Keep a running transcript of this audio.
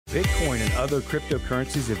Bitcoin and other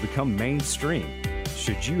cryptocurrencies have become mainstream.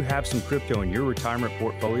 Should you have some crypto in your retirement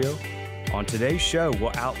portfolio? On today's show,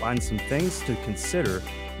 we'll outline some things to consider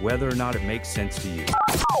whether or not it makes sense to you.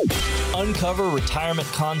 Uncover retirement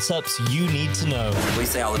concepts you need to know. We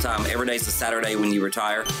say all the time, every day's a Saturday when you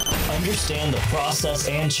retire. Understand the process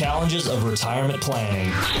and challenges of retirement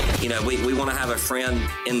planning. You know, we want to have a friend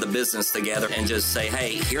in the business together and just say,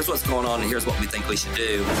 hey, here's what's going on and here's what we think we should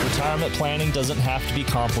do. Retirement planning doesn't have to be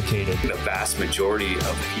complicated. The vast majority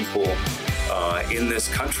of people in this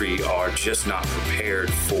country are just not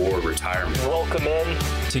prepared for retirement. Welcome in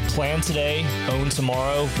to Plan Today, Own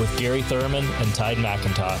Tomorrow with Gary Thurman and Tide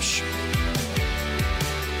McIntosh.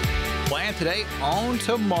 Plan Today, Own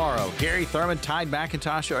Tomorrow. Gary Thurman, Tide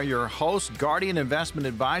McIntosh are your hosts, Guardian Investment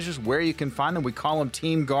Advisors. Where you can find them, we call them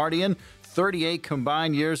Team Guardian. 38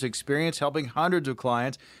 combined years experience helping hundreds of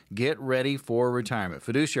clients get ready for retirement.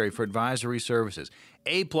 Fiduciary for advisory services.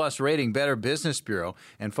 A-plus rating, Better Business Bureau.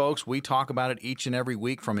 And folks, we talk about it each and every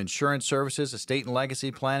week, from insurance services, estate and legacy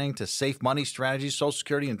planning, to safe money strategies, Social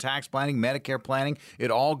Security and tax planning, Medicare planning. It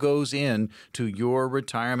all goes in to your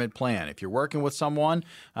retirement plan. If you're working with someone,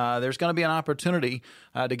 there's going to be an opportunity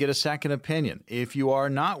to get a second opinion. If you are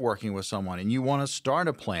not working with someone and you want to start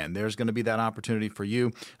a plan, there's going to be that opportunity for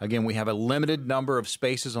you. Again, we have a limited number of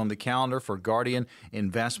spaces on the calendar for Guardian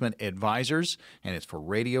Investment Advisors, and it's for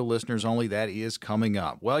radio listeners only. That is coming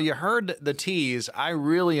up. Well, you heard the tease. I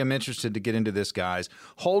really am interested to get into this, guys.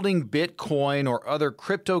 Holding Bitcoin or other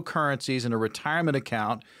cryptocurrencies in a retirement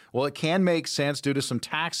account, well, it can make sense due to some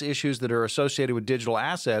tax issues that are associated with digital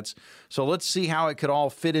assets. So let's see how it could all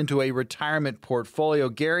fit into a retirement portfolio.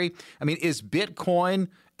 Gary, I mean, is Bitcoin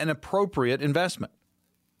an appropriate investment?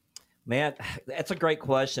 Man, that's a great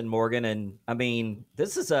question, Morgan. And I mean,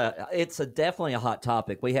 it's definitely a hot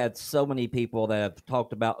topic. We had so many people that have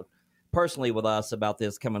talked about personally with us about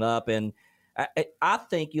this coming up. And I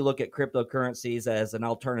think you look at cryptocurrencies as an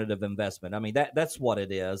alternative investment. I mean, that's what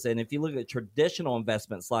it is. And if you look at traditional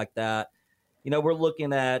investments like that, you know, we're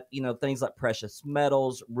looking at, you know, things like precious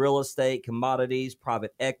metals, real estate, commodities,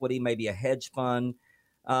 private equity, maybe a hedge fund.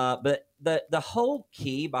 But the whole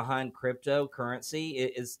key behind cryptocurrency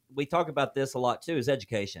is, we talk about this a lot too, is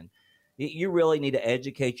education. You really need to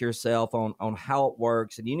educate yourself on how it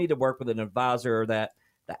works, and you need to work with an advisor that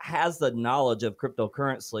has the knowledge of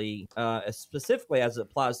cryptocurrency, specifically as it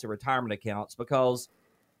applies to retirement accounts, because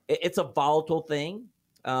it's a volatile thing,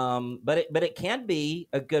 but it can be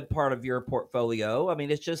a good part of your portfolio. I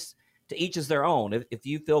mean, it's just, to each is their own. If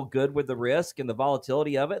you feel good with the risk and the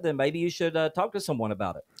volatility of it, then maybe you should talk to someone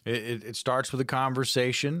about it. It starts with a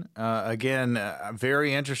conversation. Again, a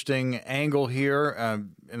very interesting angle here.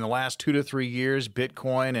 In the last 2 to 3 years,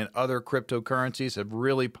 Bitcoin and other cryptocurrencies have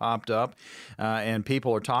really popped up, and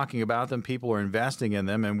people are talking about them. People are investing in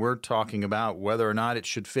them, and we're talking about whether or not it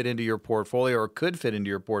should fit into your portfolio or could fit into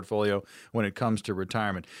your portfolio when it comes to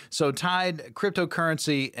retirement. So, Tide,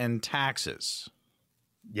 cryptocurrency and taxes.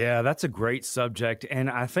 Yeah, that's a great subject. And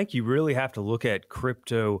I think you really have to look at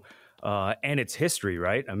crypto and its history,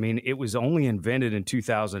 right? I mean, it was only invented in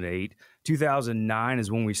 2008. 2009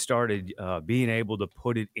 is when we started being able to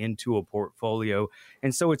put it into a portfolio.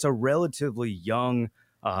 And so it's a relatively young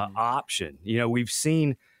option. You know, we've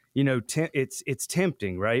seen, you know, it's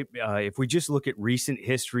tempting, right? If we just look at recent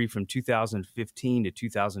history from 2015 to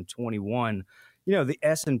 2021, you know, the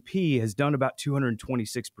S&P has done about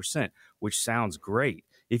 226%, which sounds great.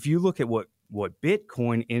 If you look at what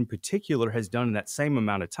Bitcoin in particular has done in that same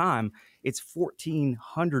amount of time, it's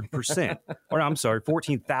 1,400%, or I'm sorry,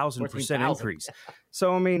 14,000% increase.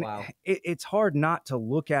 So, I mean, wow. It's hard not to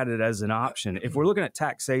look at it as an option. If we're looking at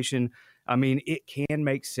taxation, I mean, it can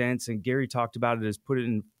make sense. And Gary talked about it as put it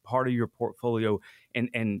in part of your portfolio,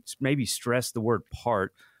 and maybe stress the word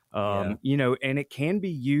part. You know, and it can be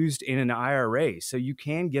used in an IRA. So you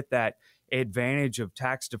can get that advantage of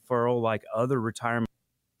tax deferral like other retirement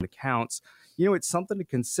accounts. You know, it's something to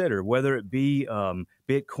consider, whether it be Bitcoin,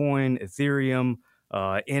 Ethereum,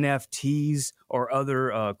 NFTs, or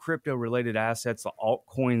other crypto-related assets,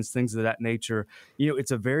 altcoins, things of that nature. You know,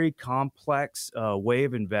 it's a very complex way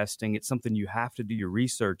of investing. It's something you have to do your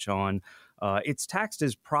research on. It's taxed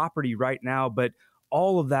as property right now, but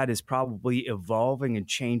all of that is probably evolving and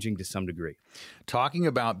changing to some degree. Talking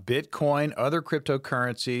about Bitcoin, other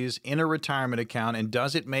cryptocurrencies in a retirement account, and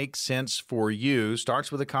does it make sense for you? Starts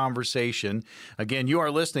with a conversation. Again, you are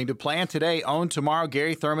listening to Plan Today, Own Tomorrow.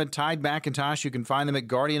 Gary Thurman, Tide McIntosh. You can find them at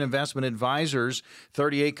Guardian Investment Advisors,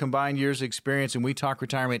 38 combined years experience, and we talk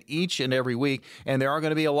retirement each and every week. And there are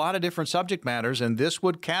going to be a lot of different subject matters, and this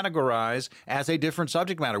would categorize as a different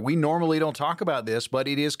subject matter. We normally don't talk about this, but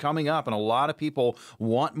it is coming up, and a lot of people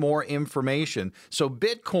want more information. So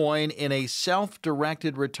Bitcoin in a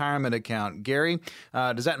self-directed retirement account. Gary,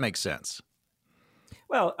 does that make sense?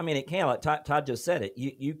 Well, I mean, it can. Like Todd just said it.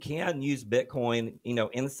 You can use Bitcoin,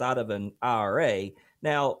 inside of an IRA.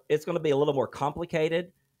 Now, it's going to be a little more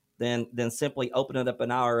complicated than simply opening up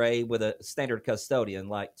an IRA with a standard custodian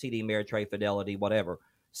like TD Ameritrade, Fidelity, whatever.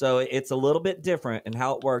 So it's a little bit different in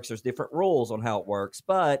how it works. There's different rules on how it works,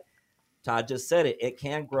 but Todd just said it. It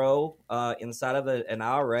can grow inside of an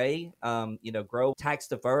IRA, grow tax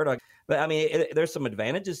deferred. But I mean, there's some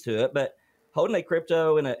advantages to it. But holding a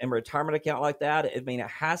crypto in a retirement account like that, I mean, it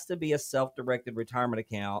has to be a self-directed retirement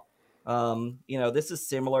account. This is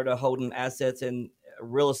similar to holding assets in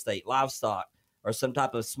real estate, livestock, or some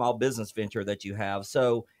type of small business venture that you have.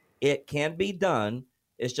 So it can be done.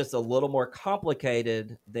 It's just a little more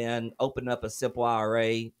complicated than opening up a simple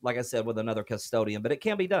IRA, like I said, with another custodian, but it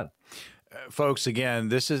can be done. Folks, again,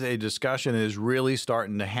 this is a discussion that is really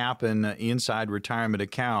starting to happen inside retirement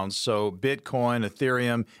accounts. So Bitcoin,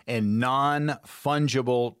 Ethereum, and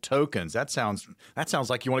non-fungible tokens. That sounds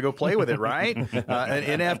like you want to go play with it, right? An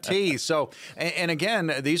NFT. So, and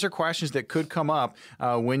again, these are questions that could come up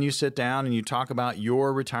when you sit down and you talk about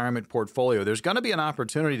your retirement portfolio. There's going to be an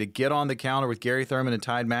opportunity to get on the counter with Gary Thurman and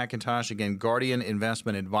Tide McIntosh, again, Guardian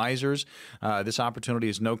Investment Advisors. This opportunity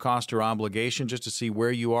is no cost or obligation, just to see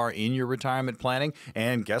where you are in your retirement planning.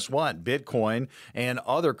 And guess what? Bitcoin and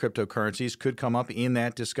other cryptocurrencies could come up in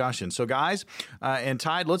that discussion. So guys, and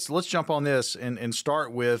Tide, let's jump on this and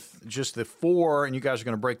start with just the four, and you guys are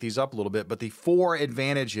going to break these up a little bit, but the four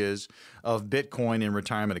advantages of Bitcoin in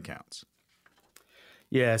retirement accounts.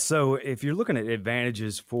 Yeah, so if you're looking at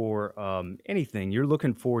advantages for anything, you're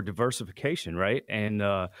looking for diversification, right? And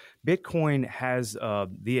Bitcoin has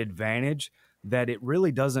the advantage that it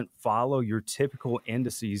really doesn't follow your typical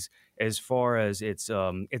indices as far as its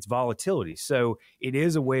volatility. So it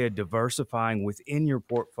is a way of diversifying within your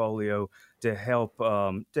portfolio to help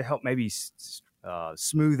maybe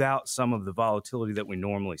smooth out some of the volatility that we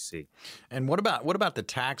normally see. And what about the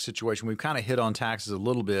tax situation? We've kind of hit on taxes a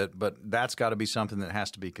little bit, but that's got to be something that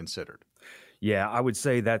has to be considered. Yeah, I would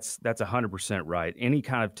say that's 100% right. Any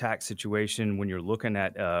kind of tax situation when you're looking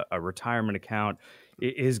at a retirement account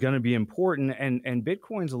is going to be important, and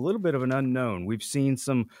Bitcoin's a little bit of an unknown. We've seen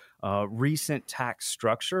some recent tax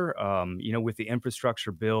structure, with the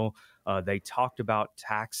infrastructure bill. They talked about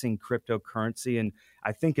taxing cryptocurrency, and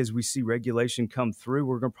I think as we see regulation come through,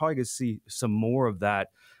 we're probably going to see some more of that.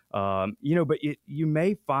 But you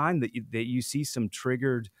may find that you see some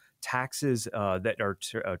triggered taxes that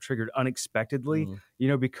are triggered unexpectedly,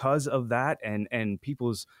 because of that, and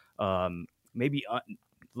people's maybe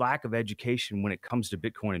lack of education when it comes to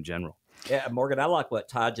Bitcoin in general. Yeah, Morgan, I like what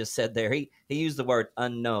Todd just said there. He used the word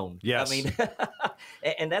unknown. Yes. I mean,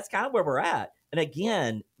 and that's kind of where we're at. And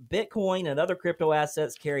again, Bitcoin and other crypto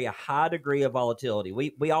assets carry a high degree of volatility.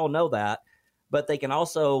 We all know that, but they can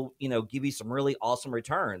also, give you some really awesome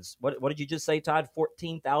returns. What did you just say, Todd?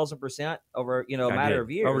 14,000% over, a matter of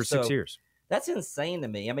years. Over 6 years. That's insane to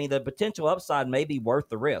me. I mean, the potential upside may be worth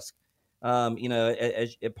the risk.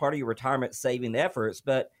 As part of your retirement saving efforts.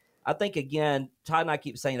 But I think, again, Todd and I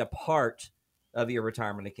keep saying a part of your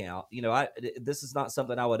retirement account. This is not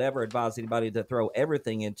something I would ever advise anybody to throw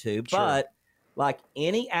everything into. Sure. But like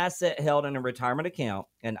any asset held in a retirement account,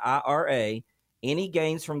 an IRA, any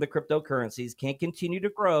gains from the cryptocurrencies can continue to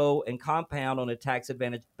grow and compound on a tax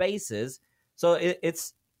advantage basis. So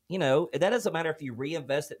it's, that doesn't matter if you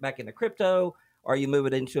reinvest it back into crypto or you move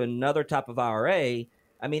it into another type of IRA.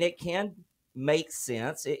 I mean, it can make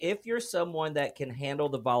sense if you're someone that can handle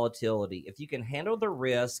the volatility. If you can handle the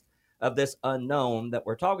risk of this unknown that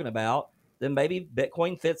we're talking about, then maybe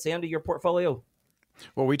Bitcoin fits into your portfolio.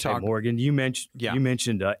 Well, we talked, Morgan, you mentioned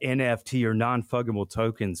NFT or non-fungible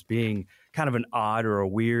tokens being kind of an odd or a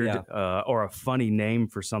weird or a funny name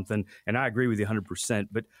for something. And I agree with you 100%.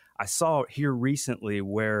 But I saw here recently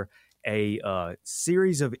where a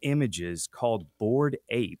series of images called Bored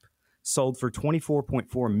Ape sold for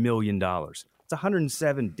 $24.4 million. It's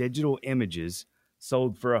 107 digital images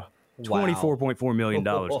sold for $24.4 million.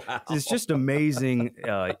 Wow. It's just amazing,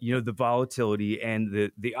 the volatility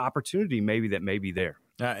and the opportunity maybe that may be there.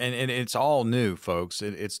 And it's all new, folks.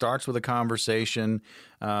 It starts with a conversation.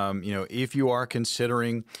 If you are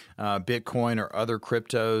considering Bitcoin or other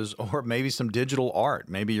cryptos or maybe some digital art,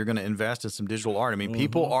 maybe you're going to invest in some digital art. I mean,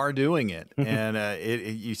 people are doing it. And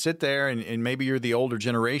you sit there and maybe you're the older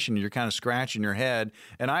generation, you're kind of scratching your head.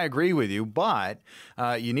 And I agree with you, but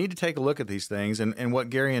you need to take a look at these things. And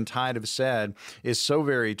what Gary and Tide have said is so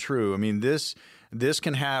very true. I mean, this this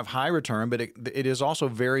can have high return, but it is also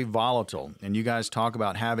very volatile. And you guys talk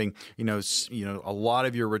about having, a lot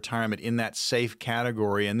of your retirement in that safe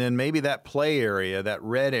category, and then maybe that play area, that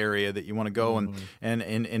red area that you want to go and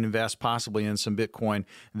invest possibly in some Bitcoin.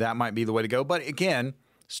 That might be the way to go. But again,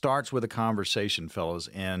 starts with a conversation, fellas,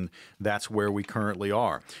 and that's where we currently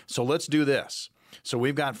are. So let's do this. So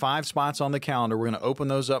we've got 5 spots on the calendar. We're going to open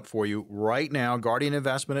those up for you right now. Guardian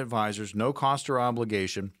Investment Advisors, no cost or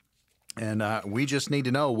obligation. And we just need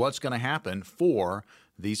to know what's going to happen for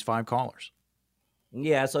these 5 callers.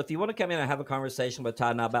 Yeah, so if you want to come in and have a conversation with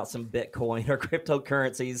Todd and I about some Bitcoin or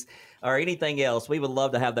cryptocurrencies or anything else, we would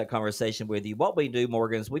love to have that conversation with you. What we do,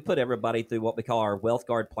 Morgan, is we put everybody through what we call our Wealth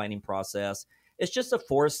Guard planning process. It's just a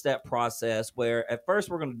 4-step process where at first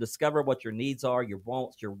we're going to discover what your needs are, your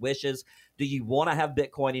wants, your wishes. Do you want to have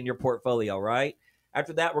Bitcoin in your portfolio, right?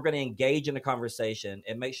 After that, we're going to engage in a conversation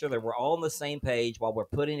and make sure that we're all on the same page while we're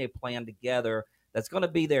putting a plan together that's going to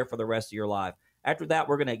be there for the rest of your life. After that,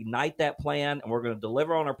 we're going to ignite that plan and we're going to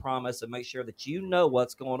deliver on our promise and make sure that you know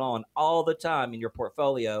what's going on all the time in your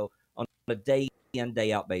portfolio on a day in,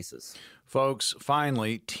 day out basis. Folks,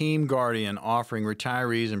 finally, Team Guardian offering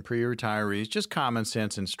retirees and pre-retirees just common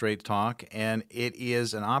sense and straight talk, and it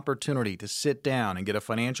is an opportunity to sit down and get a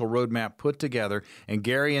financial roadmap put together, and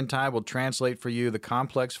Gary and Ty will translate for you the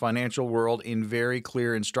complex financial world in very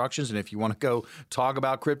clear instructions, and if you want to go talk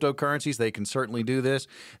about cryptocurrencies, they can certainly do this.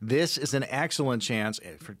 This is an excellent chance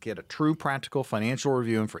to get a true practical financial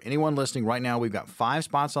review, and for anyone listening right now, we've got 5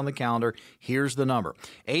 spots on the calendar. Here's the number,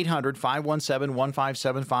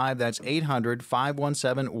 800-517-1575. That's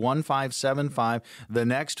 800-517-1575. The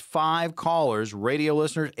next 5 callers, radio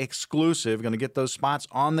listeners exclusive, going to get those spots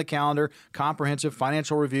on the calendar. Comprehensive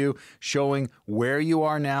financial review showing where you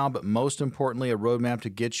are now, but most importantly, a roadmap to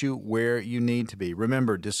get you where you need to be.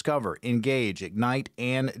 Remember, discover, engage, ignite,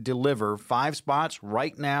 and deliver. 5 spots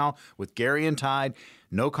right now with Gary and Tide.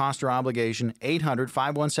 No cost or obligation.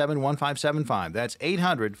 800-517-1575. That's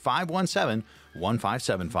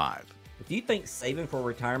 800-517-1575. If you think saving for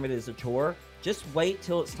retirement is a chore, just wait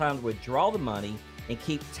till it's time to withdraw the money and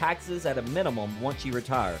keep taxes at a minimum once you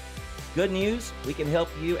retire. Good news, we can help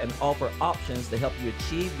you and offer options to help you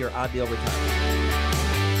achieve your ideal retirement.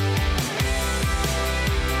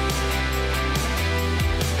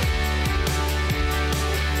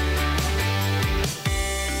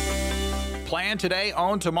 Plan today,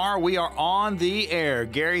 own tomorrow. We are on the air.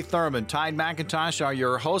 Gary Thurman, Tide McIntosh are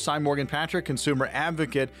your hosts. I'm Morgan Patrick, consumer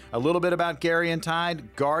advocate. A little bit about Gary and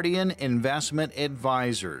Tide. Guardian Investment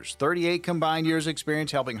Advisors. 38 combined years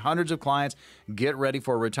experience helping hundreds of clients get ready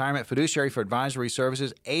for retirement. Fiduciary for advisory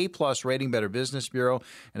services. A+ rating, Better Business Bureau.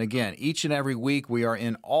 And again, each and every week we are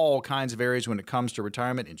in all kinds of areas when it comes to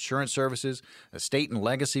retirement, insurance services, estate and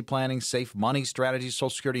legacy planning, safe money strategies, Social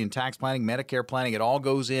Security and tax planning, Medicare planning. It all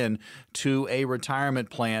goes in to a retirement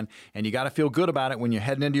plan, and you got to feel good about it when you're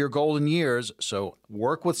heading into your golden years. So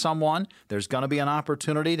work with someone. There's going to be an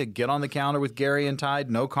opportunity to get on the calendar with Gary and Tide,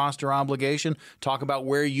 no cost or obligation. Talk about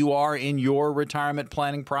where you are in your retirement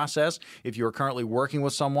planning process. If you're currently working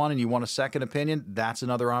with someone and you want a second opinion, that's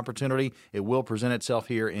another opportunity. It will present itself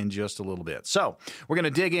here in just a little bit. So we're going to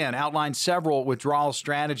dig in, outline several withdrawal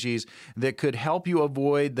strategies that could help you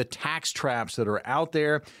avoid the tax traps that are out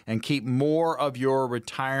there and keep more of your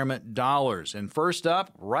retirement dollars. And first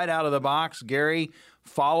up, right out of the box, Gary,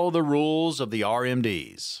 follow the rules of the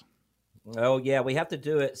RMDs. Oh, yeah, we have to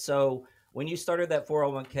do it. So when you started that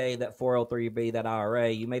 401k, that 403b, that IRA,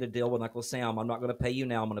 you made a deal with Uncle Sam. I'm not going to pay you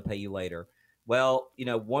now. I'm going to pay you later. Well,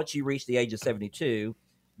 once you reach the age of 72,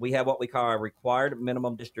 we have what we call our required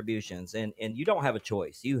minimum distributions. And you don't have a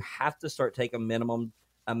choice. You have to start taking minimum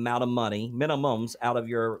amount of money, minimums out of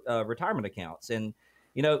your retirement accounts. And,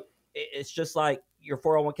 it's just like your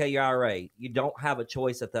 401k, your IRA. You don't have a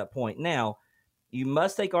choice at that point. Now, you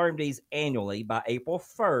must take RMDs annually by April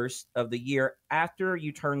 1st of the year after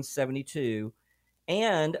you turn 72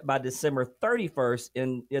 and by December 31st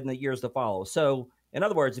in the years to follow. So, in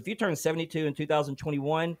other words, if you turn 72 in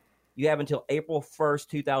 2021, you have until April 1st,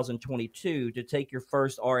 2022 to take your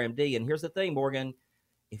first RMD. And here's the thing, Morgan.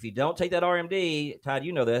 If you don't take that RMD, Todd,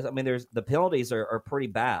 you know this. I mean, the penalties are pretty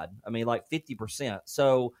bad. I mean, like 50%.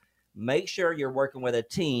 So make sure you're working with a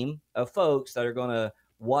team of folks that are going to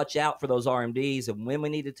watch out for those RMDs and when we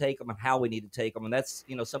need to take them and how we need to take them. And that's,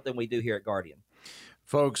 something we do here at Guardian.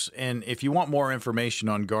 Folks, and if you want more information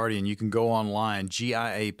on Guardian, you can go online,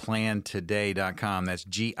 giaplantoday.com. That's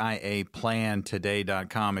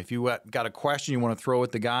giaplantoday.com. If you got a question you want to throw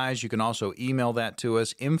at the guys, you can also email that to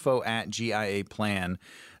us,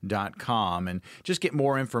 info@giaplan.com, and just get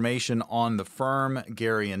more information on the firm,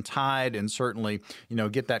 Gary and Tide, and certainly,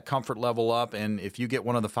 get that comfort level up. And if you get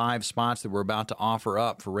one of the 5 spots that we're about to offer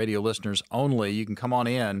up for radio listeners only, you can come on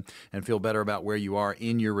in and feel better about where you are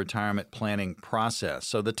in your retirement planning process.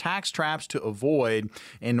 So the tax traps to avoid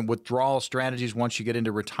and withdrawal strategies once you get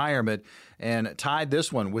into retirement. And Tide,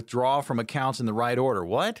 this one, withdraw from accounts in the right order.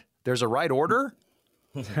 What? There's a right order?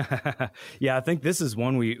 Yeah, I think this is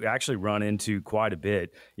one we actually run into quite a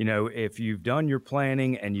bit. If you've done your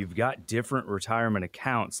planning and you've got different retirement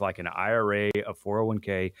accounts like an IRA, a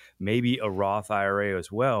 401k, maybe a Roth IRA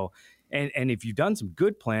as well, and if you've done some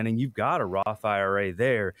good planning, you've got a Roth IRA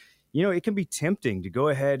there, it can be tempting to go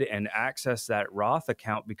ahead and access that Roth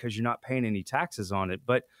account because you're not paying any taxes on it.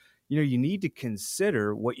 But you need to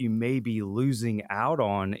consider what you may be losing out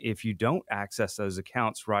on if you don't access those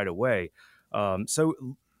accounts right away. So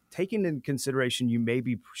taking into consideration, you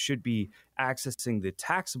should be accessing the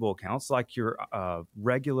taxable accounts like your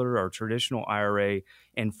regular or traditional IRA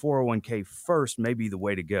and 401k first may be the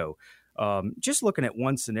way to go. Just looking at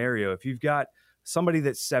one scenario, if you've got somebody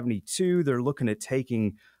that's 72, they're looking at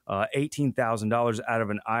taking $18,000 out of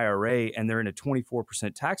an IRA and they're in a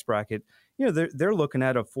 24% tax bracket, they're looking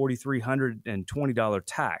at a $4,320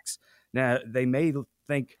 tax. Now, they may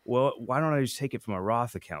think, well, why don't I just take it from a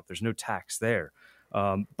Roth account? There's no tax there.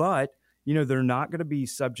 But they're not going to be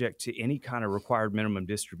subject to any kind of required minimum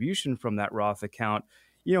distribution from that Roth account.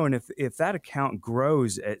 And if that account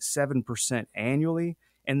grows at 7% annually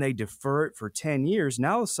and they defer it for 10 years,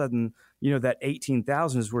 now all of a sudden, that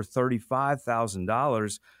 $18,000 is worth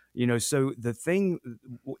 $35,000. So the thing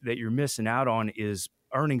that you're missing out on is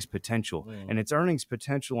earnings potential, and it's earnings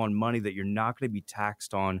potential on money that you're not going to be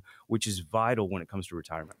taxed on, which is vital when it comes to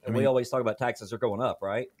retirement. And we always talk about taxes are going up,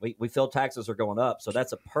 right? We feel taxes are going up, so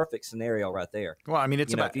that's a perfect scenario right there. Well,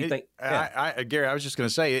 it's about. Gary, I was just going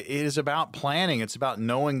to say it is about planning. It's about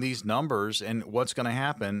knowing these numbers and what's going to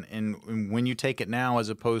happen, and when you take it now as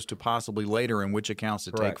opposed to possibly later, and which accounts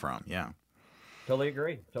to take from. Yeah. Totally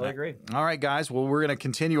agree. All right, guys. Well, we're going to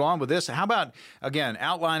continue on with this. How about, again,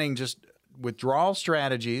 outlining just withdrawal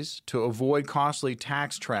strategies to avoid costly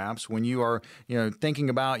tax traps when you are, thinking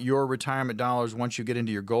about your retirement dollars once you get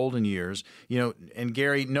into your golden years, and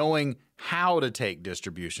Gary, knowing how to take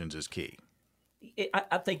distributions is key.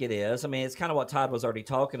 I think it is. It's kind of what Todd was already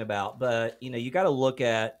talking about, but you got to look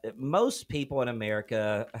at most people in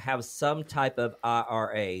America have some type of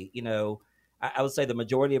IRA. I would say the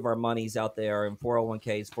majority of our money's out there in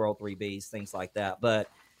 401ks, 403bs, things like that. But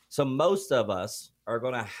so most of us are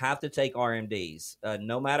going to have to take RMDs.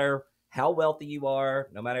 No matter how wealthy you are,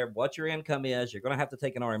 no matter what your income is, you're going to have to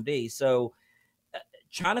take an RMD. So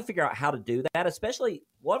trying to figure out how to do that, especially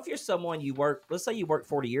what if you're someone let's say you work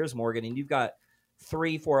 40 years, Morgan, and you've got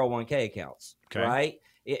 3 401k accounts, right?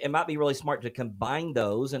 It might be really smart to combine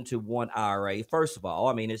those into one IRA. First of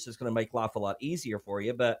all, it's just going to make life a lot easier for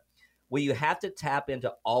you, but will you have to tap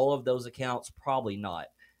into all of those accounts? Probably not.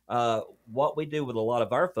 What we do with a lot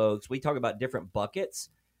of our folks, we talk about different buckets.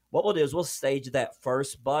 What we'll do is we'll stage that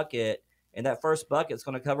first bucket, and that first bucket is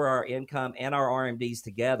going to cover our income and our RMDs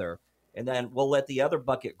together. And then we'll let the other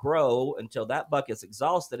bucket grow until that bucket's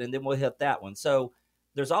exhausted, and then we'll hit that one. So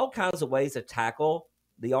there's all kinds of ways to tackle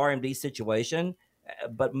the RMD situation.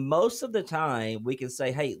 But most of the time, we can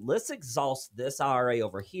say, hey, let's exhaust this IRA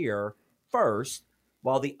over here first,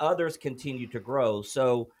 while the others continue to grow.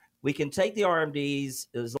 So we can take the RMDs,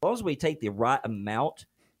 as long as we take the right amount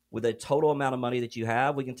with a total amount of money that you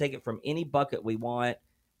have, we can take it from any bucket we want,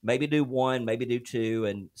 maybe do 1, maybe do 2.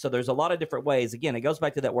 And so there's a lot of different ways. Again, it goes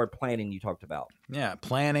back to that word planning you talked about. Yeah,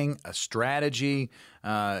 planning, a strategy,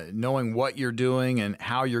 knowing what you're doing and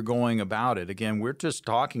how you're going about it. Again, we're just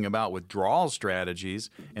talking about withdrawal strategies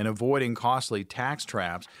and avoiding costly tax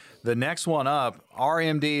traps. The next one up,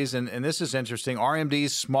 RMDs, and this is interesting,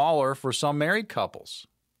 RMDs smaller for some married couples.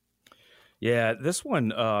 Yeah, this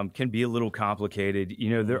one can be a little complicated.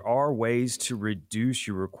 There are ways to reduce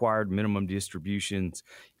your required minimum distributions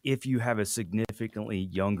if you have a significantly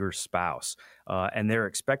younger spouse and they're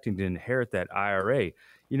expecting to inherit that IRA.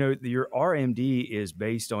 Your RMD is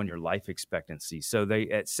based on your life expectancy. So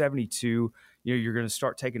at 72, you're going to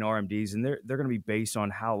start taking RMDs, and they're going to be based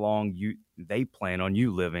on how long they plan on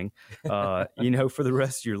you living, for the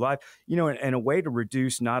rest of your life. And a way to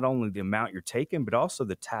reduce not only the amount you're taking, but also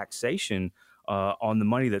the taxation on the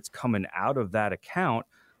money that's coming out of that account.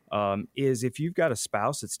 is if you've got a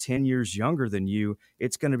spouse that's 10 years younger than you,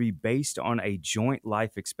 it's going to be based on a joint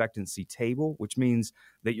life expectancy table, which means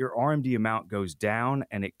that your RMD amount goes down,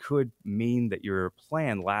 and it could mean that your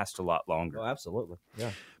plan lasts a lot longer. Oh, absolutely.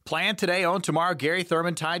 Yeah. Plan today, own tomorrow. Gary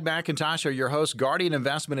Thurman, Tide McIntosh are your hosts, Guardian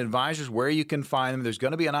Investment Advisors, where you can find them. There's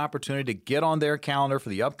going to be an opportunity to get on their calendar for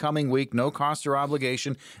the upcoming week, no cost or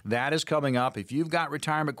obligation. That is coming up. If you've got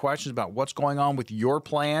retirement questions about what's going on with your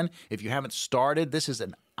plan, if you haven't started, this is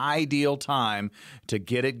an ideal time to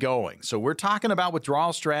get it going. So we're talking about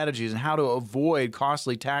withdrawal strategies and how to avoid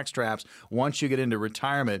costly tax traps once you get into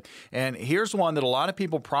retirement. And here's one that a lot of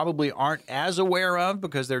people probably aren't as aware of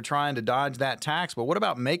because they're trying to dodge that tax. But what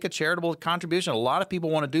about make a charitable contribution? A lot of people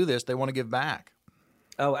want to do this. They want to give back.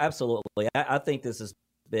 Oh, absolutely. I think this is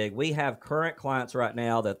big. We have current clients right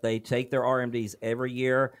now that they take their RMDs every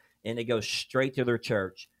year and it goes straight to their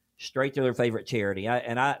church, straight to their favorite charity.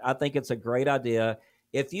 I think it's a great idea.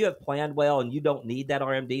 If you have planned well and you don't need that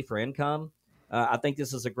RMD for income, I think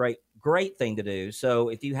this is a great thing to do. So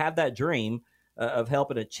if you have that dream of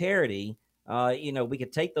helping a charity, we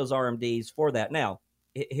could take those RMDs for that. Now,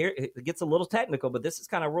 here it gets a little technical, but this is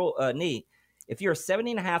kind of neat. If you're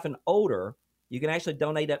 70 and a half and older, you can actually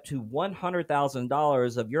donate up to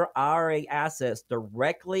 $100,000 of your IRA assets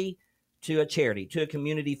directly to a charity, to a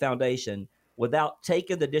community foundation, without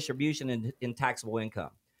taking the distribution in taxable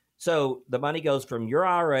income. So the money goes from your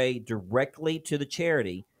IRA directly to the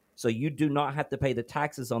charity, so you do not have to pay the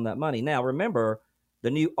taxes on that money. Now, remember,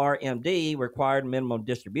 the new RMD, required minimum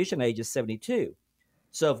distribution age, is 72.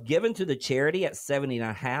 So if given to the charity at 70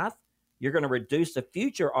 and a half, you're going to reduce the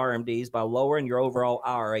future RMDs by lowering your overall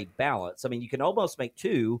IRA balance. I mean, you can almost make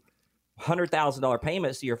two $100,000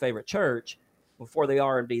 payments to your favorite church before the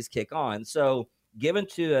RMDs kick on. So given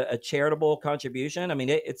to a charitable contribution, I mean,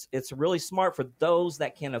 it's really smart for those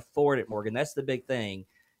that can afford it, Morgan. That's the big thing.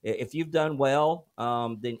 If you've done well,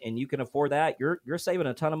 then and you can afford that, you're saving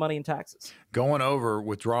a ton of money in taxes. Going over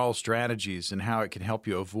withdrawal strategies and how it can help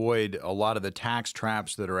you avoid a lot of the tax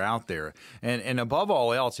traps that are out there. And above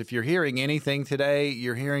all else, if you're hearing anything today,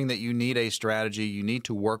 you're hearing that you need a strategy, you need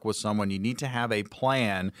to work with someone, you need to have a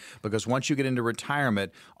plan, because once you get into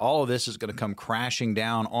retirement, all of this is going to come crashing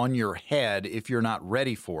down on your head if you're not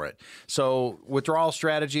ready for it. So withdrawal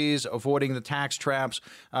strategies, avoiding the tax traps.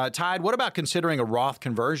 Tide, what about considering a Roth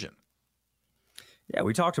conversion? Yeah,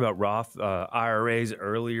 we talked about Roth IRAs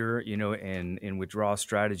earlier, and withdrawal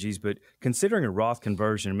strategies, but considering a Roth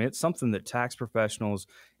conversion, I mean, it's something that tax professionals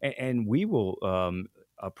and we will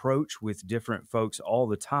approach with different folks all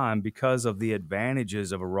the time because of the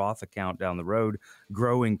advantages of a Roth account down the road,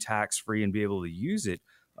 growing tax-free and be able to use it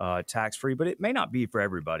tax-free, but it may not be for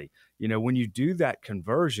everybody. When you do that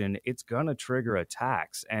conversion, it's going to trigger a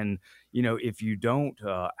tax. And, if you don't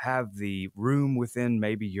have the room within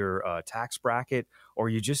maybe your tax bracket, or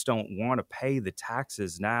you just don't want to pay the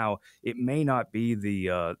taxes now, it may not be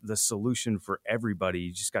the solution for everybody.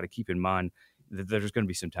 You just got to keep in mind that there's going to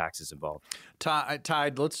be some taxes involved.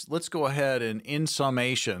 Tide, let's go ahead and in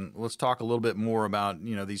summation, let's talk a little bit more about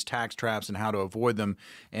these tax traps and how to avoid them,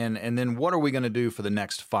 and then what are we going to do for the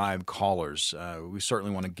next 5 callers? We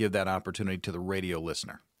certainly want to give that opportunity to the radio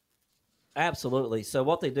listener. Absolutely. So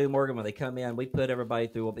what they do, Morgan, when they come in, we put everybody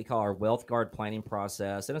through what we call our Wealth Guard planning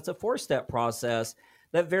process, and it's a 4-step process.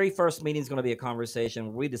 That very first meeting is going to be a conversation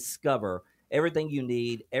where we discover everything you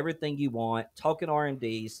need, everything you want, talking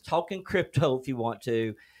RMDs, talking crypto if you want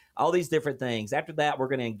to, all these different things. After that, we're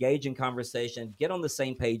going to engage in conversation, get on the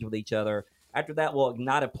same page with each other. After that, we'll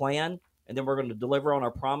ignite a plan, and then we're going to deliver on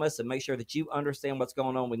our promise and make sure that you understand what's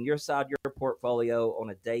going on with your side, your portfolio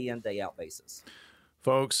on a day-in, day-out basis.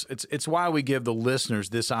 Folks, it's why we give the listeners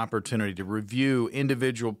this opportunity to review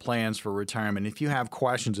individual plans for retirement. If you have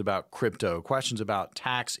questions about crypto, questions about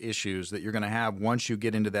tax issues that you're going to have once you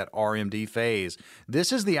get into that RMD phase,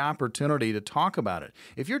 this is the opportunity to talk about it.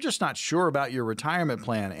 If you're just not sure about your retirement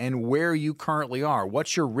plan and where you currently are,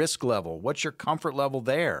 what's your risk level, what's your comfort level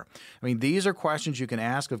there? I mean, these are questions you can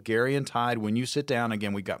ask of Gary and Tide when you sit down.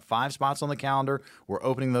 Again, we've got 5 spots on the calendar. We're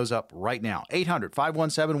opening those up right now.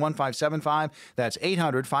 800-517-1575. That's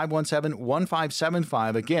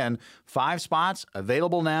 800-517-1575. Again, 5 spots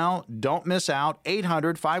available now. Don't miss out.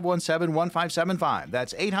 800-517-1575.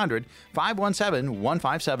 That's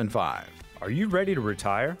 800-517-1575. Are you ready to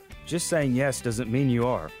retire? Just saying yes doesn't mean you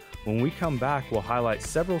are. When we come back, we'll highlight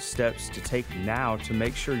several steps to take now to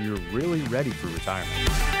make sure you're really ready for retirement.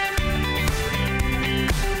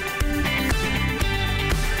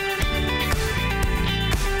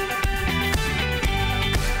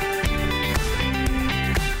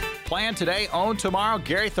 Plan today, own tomorrow.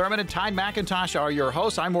 Gary Thurman and Tide McIntosh are your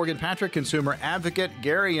hosts. I'm Morgan Patrick, consumer advocate.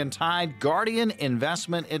 Gary and Tide, Guardian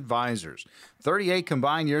Investment Advisors. 38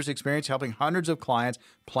 combined years experience helping hundreds of clients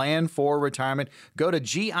plan for retirement. Go to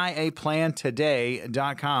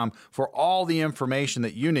GIAPlantoday.com for all the information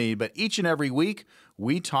that you need. But each and every week,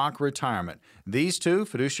 we talk retirement. These two,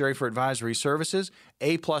 Fiduciary for Advisory Services,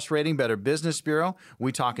 A-plus rating, Better Business Bureau.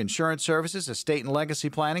 We talk insurance services, estate and legacy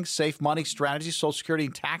planning, safe money strategies, Social Security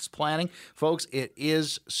and tax planning. Folks, it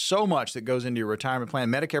is so much that goes into your retirement plan.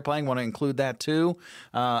 Medicare planning, want to include that too.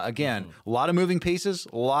 Again, a lot of moving pieces,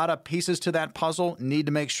 a lot of pieces to that puzzle. Need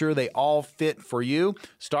to make sure they all fit for you.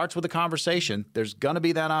 Starts with a conversation. There's going to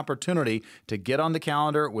be that opportunity to get on the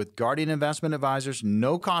calendar with Guardian Investment Advisors,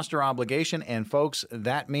 no cost or obligation. And folks,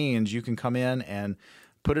 that means you can come in and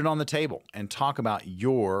put it on the table and talk about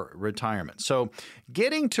your retirement. So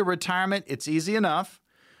getting to retirement, it's easy enough.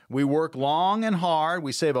 We work long and hard.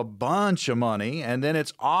 We save a bunch of money, and then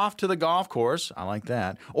it's off to the golf course. I like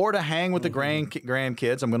that. Or to hang with the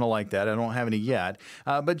grandkids. I'm going to like that. I don't have any yet.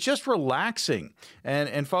 But just relaxing.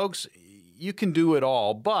 And folks, you can do it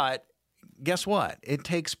all. But guess what? It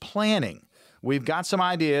takes planning. We've got some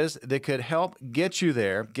ideas that could help get you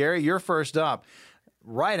there. Gary, you're first up.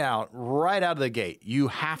 Right out of the gate, you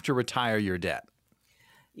have to retire your debt.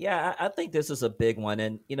 Yeah, I think this is a big one.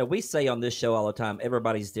 And, we say on this show all the time,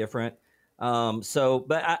 everybody's different.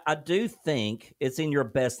 But I do think it's in your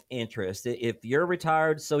best interest. If you're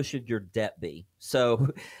retired, so should your debt be. So,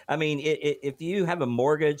 I mean, if you have a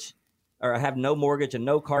mortgage or have no mortgage and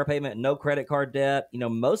no car payment and no credit card debt,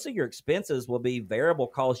 most of your expenses will be variable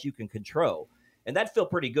costs you can control. And that'd feel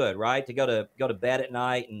pretty good, right? To go to bed at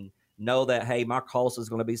night and know that, hey, my cost is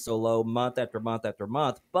going to be so low month after month after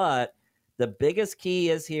month. But the biggest key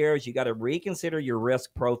is you got to reconsider your risk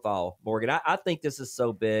profile, Morgan. I think this is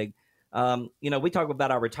so big. We talk about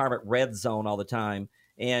our retirement red zone all the time.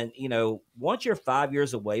 And, once you're 5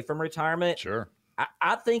 years away from retirement, sure,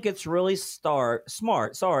 I think it's really smart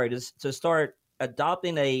to start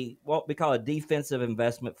adopting what we call a defensive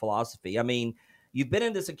investment philosophy. I mean, you've been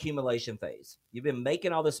in this accumulation phase. You've been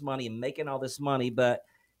making all this money, but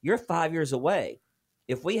you're 5 years away.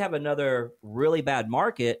 If we have another really bad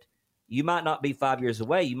market, you might not be 5 years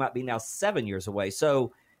away. You might be now 7 years away.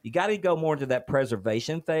 So you got to go more into that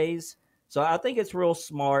preservation phase. So I think it's real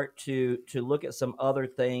smart to look at some other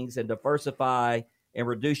things and diversify and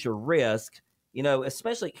reduce your risk.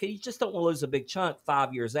 Especially because you just don't want to lose a big chunk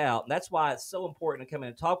 5 years out. And that's why it's so important to come in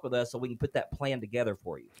and talk with us so we can put that plan together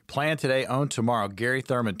for you. Plan today, own tomorrow. Gary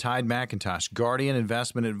Thurman, Tide McIntosh, Guardian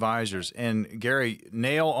Investment Advisors. And Gary,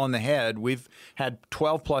 nail on the head. We've had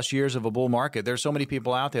 12 plus years of a bull market. There's so many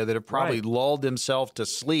people out there that have probably lulled themselves to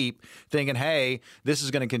sleep thinking, hey, this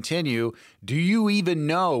is going to continue. Do you even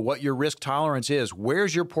know what your risk tolerance is?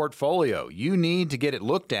 Where's your portfolio? You need to get it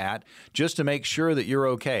looked at just to make sure that you're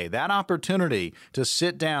okay. That opportunity to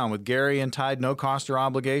sit down with Gary and Tide, no cost or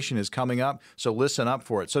obligation, is coming up. So listen up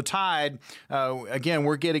for it. So Tide, again,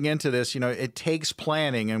 we're getting into this. It takes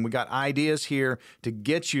planning, and we got ideas here to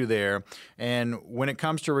get you there. And when it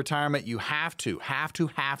comes to retirement, you have to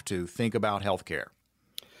think about healthcare.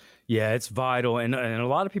 Yeah, it's vital. And a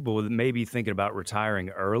lot of people may be thinking about retiring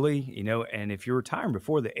early, and if you're retiring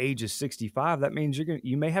before the age of 65, that means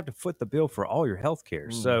you may have to foot the bill for all your health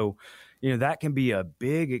care. So, that can be a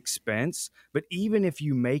big expense. But even if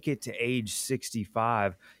you make it to age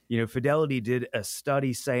 65, Fidelity did a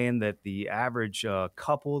study saying that the average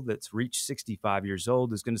couple that's reached 65 years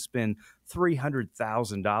old is going to spend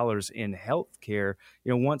 $300,000 in health care,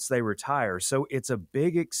 once they retire. So it's a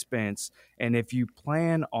big expense. And if you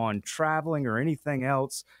plan on traveling or anything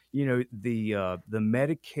else, the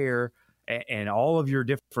Medicare and all of your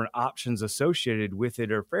different options associated with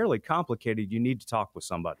it are fairly complicated. You need to talk with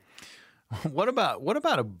somebody. What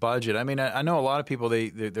about a budget? I mean, I know a lot of people,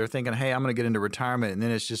 they're thinking, hey, I'm going to get into retirement, and then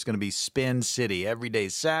it's just going to be spend city. Every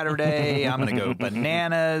day's Saturday. I'm going to go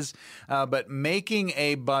bananas. But making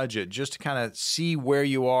a budget just to kind of see where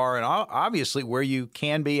you are and obviously where you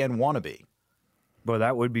can be and want to be. Boy,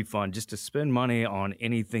 that would be fun, just to spend money on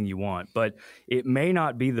anything you want. But it may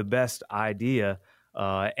not be the best idea.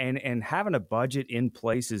 And having a budget in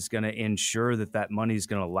place is going to ensure that money is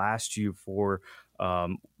going to last you for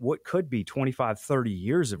what could be 25, 30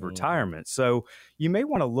 years of retirement. So you may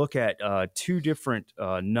want to look at two different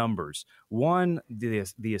numbers. One, the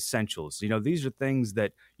essentials. These are things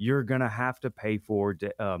that you're going to have to pay for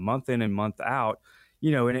month in and month out.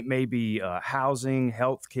 And it may be housing,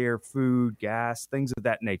 healthcare, food, gas, things of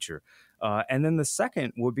that nature. And then the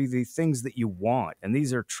second would be the things that you want. And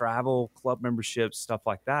these are travel, club memberships, stuff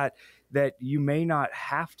like that you may not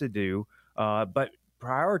have to do, but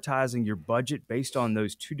prioritizing your budget based on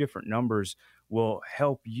those two different numbers will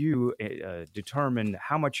help you determine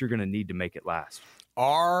how much you're going to need to make it last.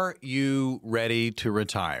 Are you ready to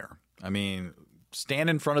retire? I mean, stand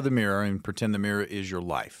in front of the mirror and pretend the mirror is your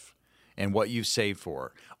life and what you've saved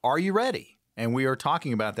for. Are you ready? And we are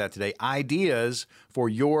talking about that today, ideas for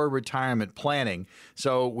your retirement planning.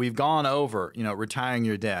 So we've gone over, retiring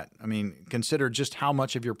your debt. I mean, consider just how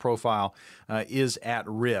much of your profile is at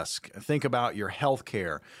risk. Think about your health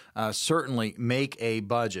care. Certainly make a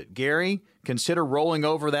budget. Gary, consider rolling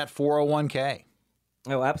over that 401k.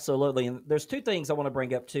 Oh, absolutely. And there's two things I want to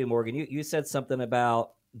bring up too, Morgan. You said something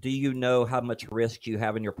about, do you know how much risk you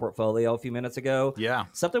have in your portfolio a few minutes ago? Yeah.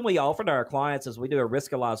 Something we offer to our clients is we do a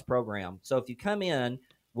Riskalyze program. So if you come in,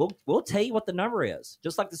 we'll tell you what the number is.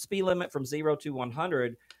 Just like the speed limit from 0 to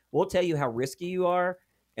 100, we'll tell you how risky you are.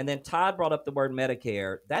 And then Todd brought up the word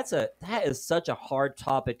Medicare. That is such a hard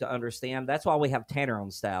topic to understand. That's why we have Tanner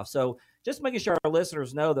on staff. So just making sure our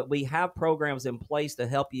listeners know that we have programs in place to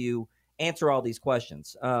help you answer all these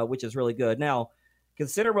questions, which is really good. Now,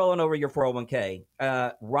 consider rolling over your 401k.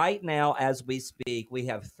 Right now, as we speak, we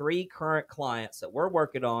have 3 current clients that we're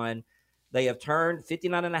working on. They have turned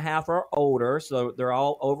 59 and a half or older, so they're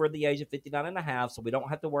all over the age of 59 and a half, so we don't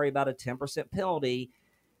have to worry about a 10% penalty.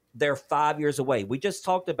 They're 5 years away. We just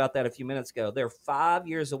talked about that a few minutes ago. They're 5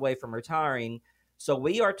 years away from retiring, so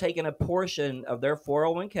we are taking a portion of their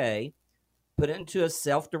 401k, put it into a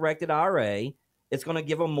self-directed IRA. It's going to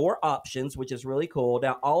give them more options, which is really cool.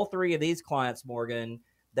 Now, all 3 of these clients, Morgan,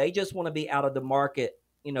 they just want to be out of the market.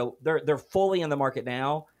 They're fully in the market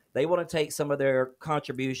now. They want to take some of their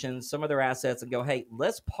contributions, some of their assets, and go, hey,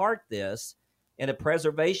 let's park this in a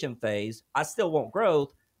preservation phase. I still want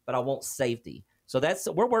growth, but I want safety. So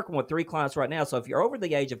we're working with 3 clients right now. So if you're over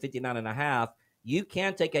the age of 59 and a half, you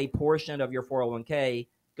can take a portion of your 401k,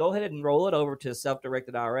 go ahead and roll it over to a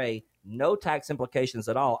self-directed IRA. No tax implications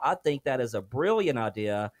at all. I think that is a brilliant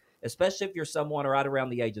idea, especially if you're someone right around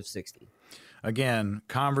the age of 60. Again,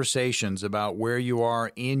 conversations about where you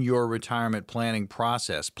are in your retirement planning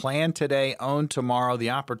process. Plan today, own tomorrow. The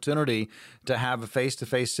opportunity to have a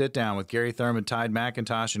face-to-face sit-down with Gary Thurman, Tide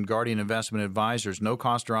McIntosh, and Guardian Investment Advisors. No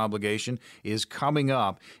cost or obligation is coming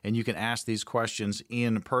up, and you can ask these questions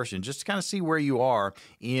in person just to kind of see where you are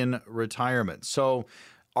in retirement. So,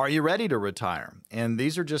 are you ready to retire? And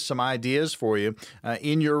these are just some ideas for you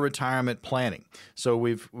in your retirement planning. So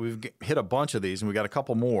we've hit a bunch of these, and we've got a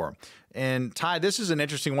couple more. And Ty, this is an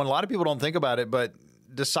interesting one. A lot of people don't think about it, but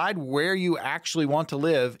decide where you actually want to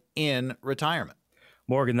live in retirement.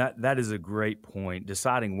 Morgan, that is a great point.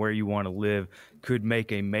 Deciding where you want to live could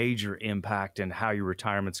make a major impact in how your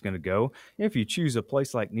retirement's going to go. If you choose a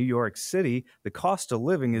place like New York City, the cost of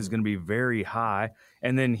living is going to be very high.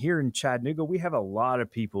 And then here in Chattanooga, we have a lot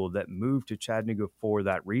of people that move to Chattanooga for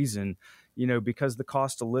that reason, because the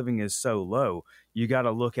cost of living is so low. You got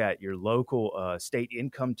to look at your local state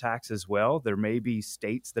income tax as well. There may be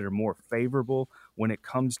states that are more favorable when it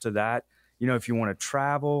comes to that. If you want to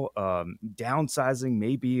travel, downsizing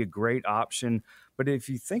may be a great option. But if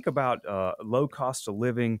you think about low cost of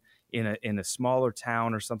living in a smaller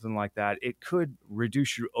town or something like that, it could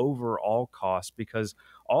reduce your overall cost because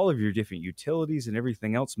all of your different utilities and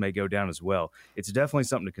everything else may go down as well. It's definitely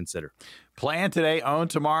something to consider. Plan today, own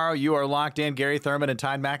tomorrow. You are locked in. Gary Thurman and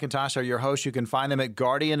Tide McIntosh are your hosts. You can find them at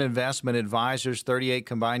Guardian Investment Advisors, 38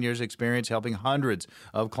 combined years experience helping hundreds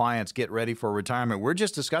of clients get ready for retirement. We're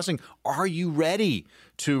just discussing, are you ready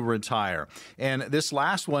to retire? And this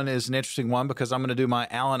last one is an interesting one because I'm going to do my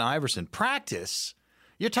Allen Iverson. Practice.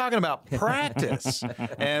 You're talking about practice.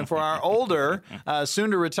 And for our older,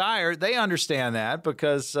 soon to retire, they understand that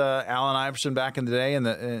because Allen Iverson back in the day in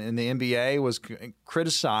the NBA was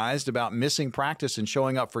criticized about missing practice and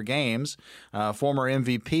showing up for games, former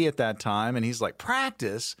MVP at that time. And he's like,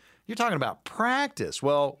 practice? You're talking about practice.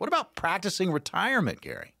 Well, what about practicing retirement,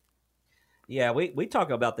 Gary? Yeah, we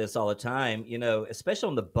talk about this all the time, especially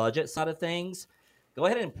on the budget side of things. Go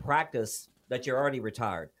ahead and practice that you're already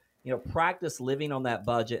retired. Practice living on that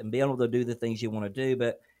budget and be able to do the things you want to do.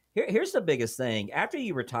 But here's the biggest thing. After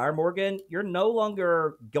you retire, Morgan, you're no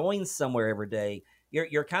longer going somewhere every day.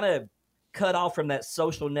 You're kind of cut off from that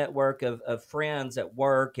social network of friends at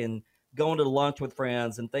work and going to lunch with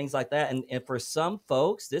friends and things like that. And for some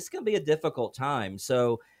folks, this can be a difficult time.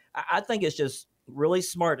 So I think it's just really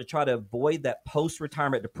smart to try to avoid that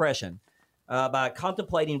post-retirement depression by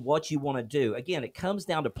contemplating what you want to do. Again, it comes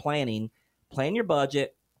down to planning. Plan your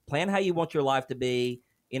budget. Plan how you want your life to be,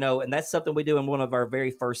 and that's something we do in one of our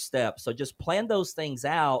very first steps. So just plan those things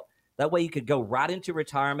out. That way you could go right into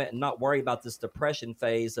retirement and not worry about this depression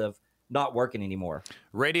phase of not working anymore.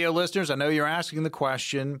 Radio listeners, I know you're asking the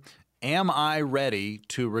question, am I ready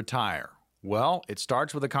to retire? Well, it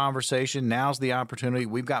starts with a conversation. Now's the opportunity.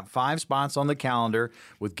 We've got 5 spots on the calendar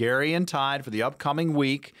with Gary and Tide for the upcoming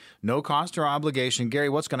week. No cost or obligation. Gary,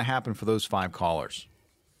 what's going to happen for those 5 callers?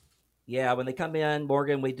 Yeah, when they come in,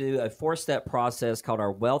 Morgan, we do a 4-step process called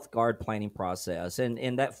our Wealth Guard planning process. And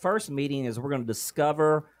in that first meeting is we're going to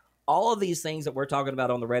discover all of these things that we're talking about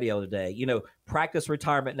on the radio today. Practice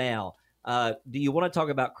retirement now. Do you want to talk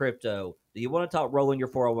about crypto? Do you want to talk rolling your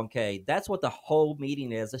 401k? That's what the whole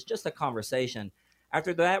meeting is. It's just a conversation.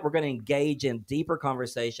 After that, we're going to engage in deeper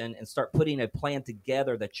conversation and start putting a plan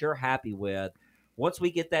together that you're happy with. Once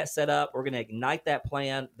we get that set up, we're going to ignite that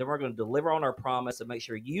plan. Then we're going to deliver on our promise and make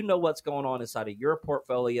sure you know what's going on inside of your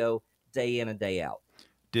portfolio day in and day out.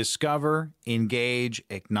 Discover, engage,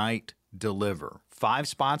 ignite, deliver. 5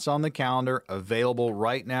 spots on the calendar available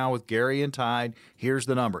right now with Gary and Tide. Here's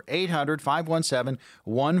the number,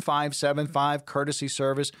 800-517-1575, courtesy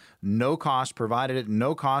service, no cost, provided at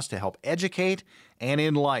no cost to help educate and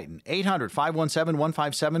enlighten.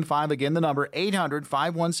 800-517-1575, again the number,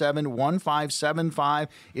 800-517-1575.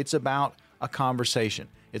 It's about a conversation.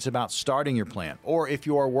 It's about starting your plan. Or if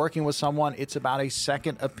you are working with someone, it's about a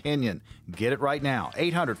second opinion. Get it right now.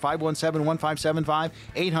 800-517-1575,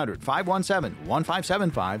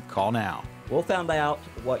 800-517-1575. Call now. We'll find out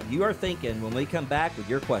what you are thinking when we come back with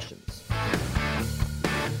your questions.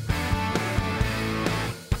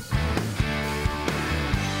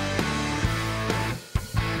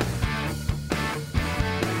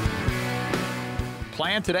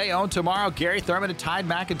 Plan today, own tomorrow. Gary Thurman and Tide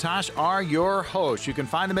McIntosh are your hosts. You can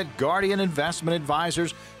find them at Guardian Investment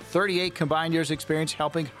Advisors. 38 combined years experience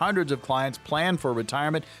helping hundreds of clients plan for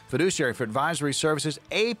retirement. Fiduciary for advisory services,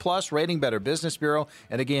 A+ rating, Better Business Bureau.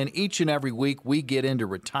 And again, each and every week we get into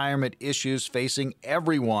retirement issues facing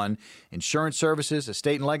everyone. Insurance services,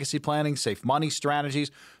 estate and legacy planning, safe money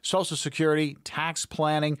strategies, Social Security, tax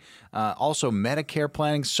planning, also Medicare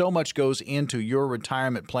planning. So much goes into your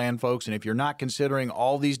retirement plan, folks. And if you're not considering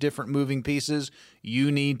all these different moving pieces,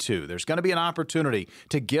 you need to. There's going to be an opportunity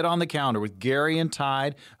to get on the calendar with Gary and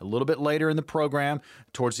Tide a little bit later in the program,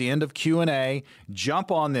 towards the end of Q&A.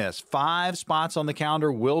 Jump on this. 5 spots on the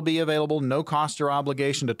calendar will be available, no cost or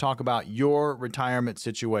obligation, to talk about your retirement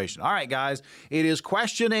situation. All right, guys, it is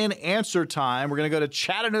question and answer time. We're going to go to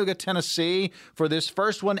Chattanooga, Tennessee for this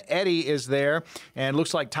first one. Eddie is there, and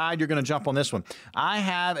looks like, Tide, you're going to jump on this one. I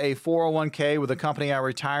have a 401k with a company I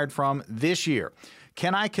retired from this year.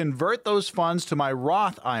 Can I convert those funds to my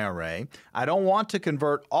Roth IRA? I don't want to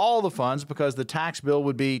convert all the funds because the tax bill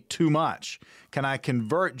would be too much. Can I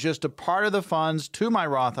convert just a part of the funds to my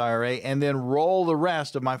Roth IRA and then roll the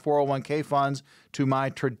rest of my 401k funds to my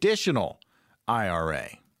traditional IRA?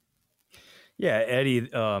 Yeah, Eddie,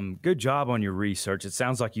 good job on your research. It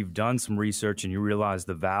sounds like you've done some research and you realize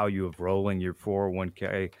the value of rolling your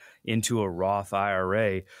 401k into a Roth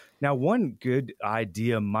IRA. Now, one good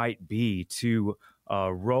idea might be to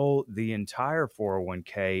roll the entire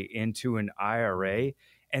 401k into an IRA,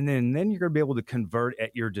 and then you're going to be able to convert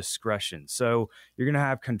at your discretion. So you're going to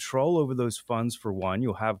have control over those funds for one.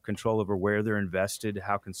 You'll have control over where they're invested,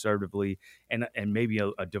 how conservatively, and maybe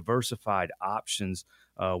a diversified options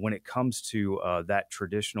when it comes to that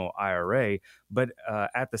traditional IRA. But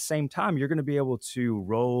at the same time, you're going to be able to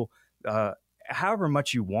roll however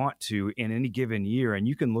much you want to in any given year. And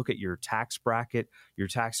you can look at your tax bracket, your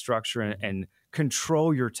tax structure, and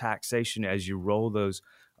control your taxation as you roll those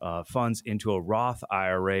funds into a Roth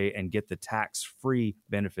IRA and get the tax-free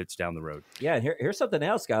benefits down the road. Yeah, here's something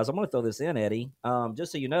else, guys. I'm going to throw this in, Eddie.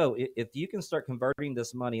 Just so you know, if you can start converting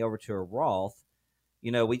this money over to a Roth,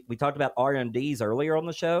 we talked about RMDs earlier on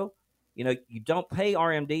the show. You don't pay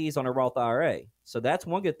RMDs on a Roth IRA. So that's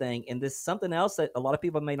one good thing. And this is something else that a lot of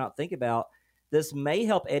people may not think about. This may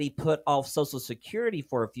help Eddie put off Social Security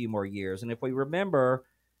for a few more years. And if we remember,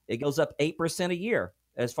 it goes up 8% a year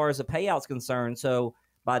as far as the payout's concerned. So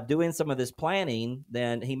by doing some of this planning,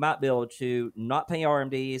 then he might be able to not pay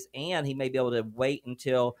RMDs, and he may be able to wait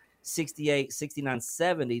until 68, 69,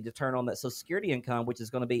 70 to turn on that Social Security income, which is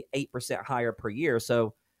going to be 8% higher per year.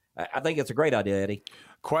 So I think it's a great idea, Eddie.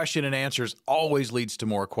 Question and answers always leads to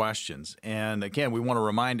more questions. And again, we want to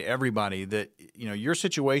remind everybody that, your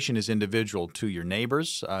situation is individual to your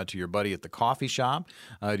neighbors, to your buddy at the coffee shop,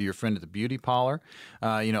 to your friend at the beauty parlor.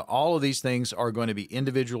 All of these things are going to be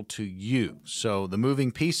individual to you. So the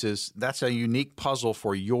moving pieces, that's a unique puzzle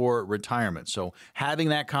for your retirement. So having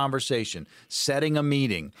that conversation, setting a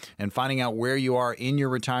meeting, and finding out where you are in your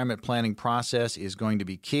retirement planning process is going to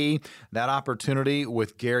be key. That opportunity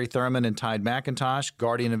with Gary Gary Thurman and Tide McIntosh.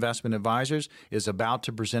 Guardian Investment Advisors is about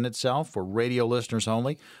to present itself for radio listeners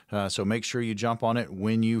only. So make sure you jump on it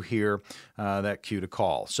when you hear that cue to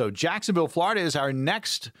call. So Jacksonville, Florida is our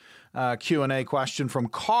next Q&A question from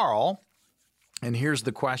Carl. And here's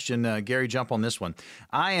the question. Gary, jump on this one.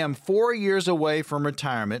 I am 4 years away from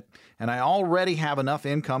retirement, and I already have enough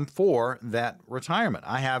income for that retirement.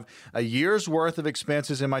 I have a year's worth of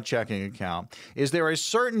expenses in my checking account. Is there a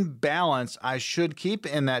certain balance I should keep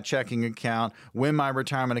in that checking account when my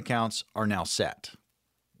retirement accounts are now set?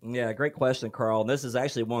 Yeah, great question, Carl. And this is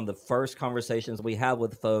actually one of the first conversations we have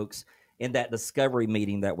with folks in that discovery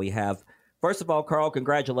meeting that we have. First of all, Carl,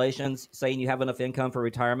 congratulations. Saying you have enough income for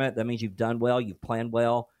retirement, that means you've done well, you've planned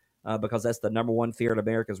well, because that's the number one fear in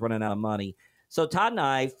America is running out of money. So Todd and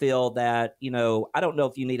I feel that, I don't know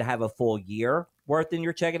if you need to have a full year worth in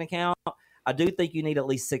your checking account. I do think you need at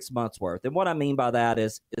least 6 months worth. And what I mean by that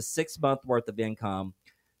is 6 months worth of income.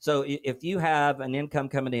 So if you have an income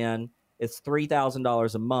coming in, it's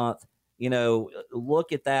 $3,000 a month.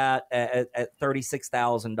 Look at that at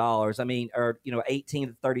 $36,000. I mean, or $18,000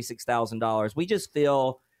 to $36,000. We just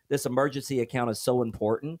feel this emergency account is so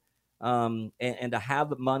important, and to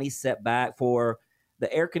have money set back for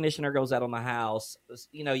the air conditioner goes out on the house.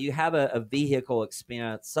 You have a vehicle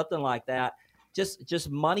expense, something like that.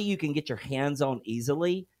 Just money you can get your hands on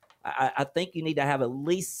easily. I think you need to have at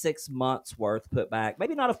least 6 months worth put back.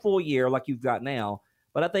 Maybe not a full year like you've got now.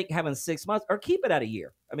 But I think having 6 months, or keep it at a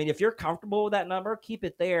year. I mean, if you're comfortable with that number, keep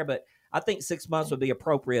it there. But I think 6 months would be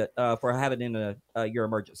appropriate for having in your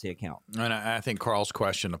emergency account. And I think Carl's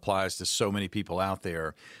question applies to so many people out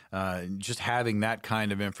there, just having that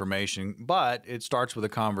kind of information. But it starts with a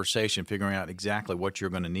conversation, figuring out exactly what you're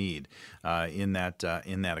going to need in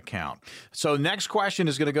that account. So next question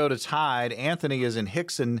is going to go to Tide. Anthony is in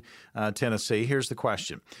Hickson, Tennessee. Here's the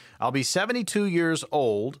question. I'll be 72 years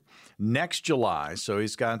old next July, so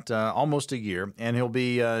he's got almost a year, and he'll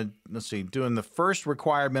be, doing the first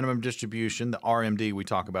required minimum distribution, the RMD we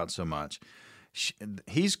talk about so much.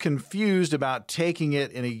 He's confused about taking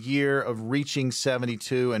it in a year of reaching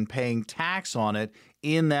 72 and paying tax on it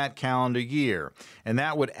in that calendar year. And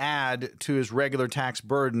that would add to his regular tax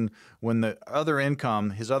burden when his other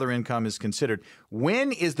income is considered.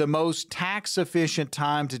 When is the most tax-efficient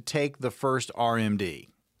time to take the first RMD?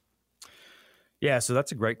 Yeah, so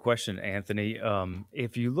that's a great question, Anthony.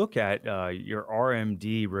 If you look at your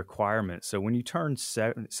RMD requirements, so when you turn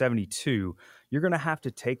 72, you're going to have to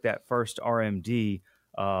take that first RMD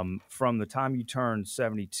from the time you turn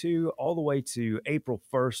 72 all the way to April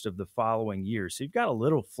 1st of the following year. So you've got a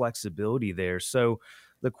little flexibility there. So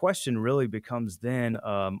the question really becomes then,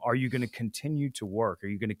 are you going to continue to work? Are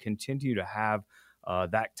you going to continue to have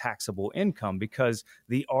that taxable income, because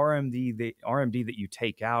the RMD that you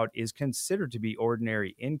take out is considered to be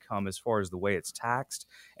ordinary income as far as the way it's taxed,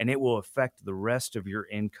 and it will affect the rest of your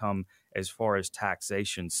income as far as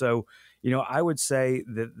taxation. So, I would say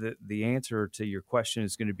that the answer to your question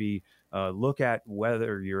is going to be look at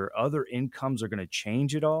whether your other incomes are going to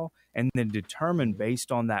change at all, and then determine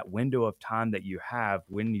based on that window of time that you have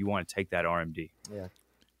when you want to take that RMD. Yeah.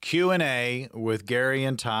 Q&A with Gary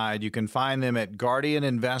and Tide. You can find them at Guardian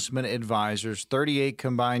Investment Advisors, 38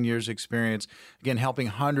 combined years experience, again, helping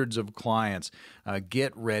hundreds of clients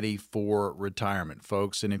get ready for retirement,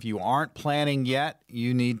 folks. And if you aren't planning yet,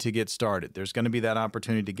 you need to get started. There's going to be that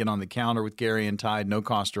opportunity to get on the calendar with Gary and Tide, no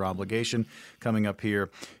cost or obligation, coming up here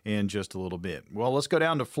in just a little bit. Well, let's go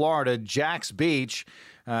down to Florida, Jax Beach.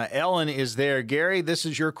 Ellen is there. Gary, this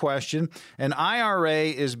is your question. An IRA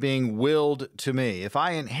is being willed to me. If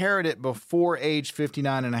I inherit it before age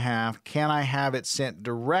 59 and a half, can I have it sent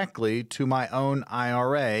directly to my own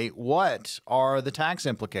IRA? What are the tax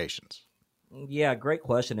implications? Yeah, great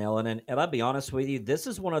question, Ellen. And I'll be honest with you, this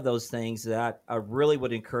is one of those things that I really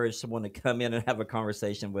would encourage someone to come in and have a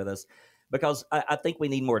conversation with us, because I think we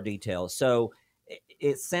need more details. So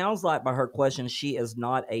it sounds like by her question, she is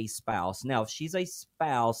not a spouse. Now, if she's a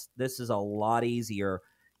spouse, this is a lot easier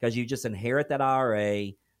because you just inherit that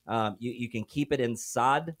IRA. You can keep it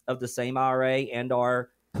inside of the same IRA and or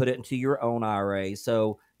put it into your own IRA.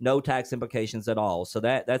 So no tax implications at all. So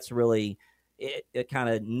that's really it kind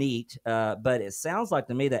of neat. But it sounds like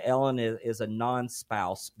to me that Ellen is a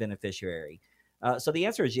non-spouse beneficiary. So the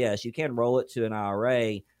answer is yes, you can roll it to an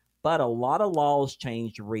IRA. But a lot of laws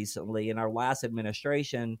changed recently in our last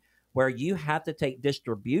administration where you have to take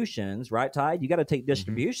distributions, right, Tide? You got to take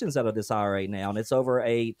distributions out of this IRA now, and it's over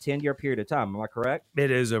a 10-year period of time. Am I correct?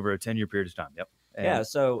 It is over a 10-year period of time, yep. And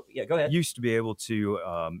go ahead. Used to be able to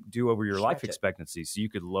do over your life Stretch it. expectancy, so you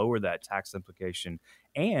could lower that tax implication,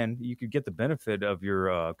 and you could get the benefit of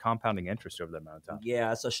your compounding interest over that amount of time.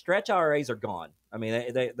 Yeah, so stretch IRAs are gone. I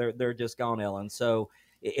mean, they're just gone, Ellen. So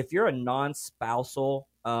if you're a non-spousal,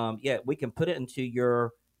 we can put it into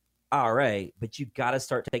your IRA, but you got to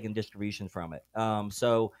start taking distributions from it. And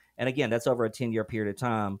again, that's over a 10-year period of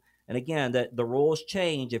time. And again, the rules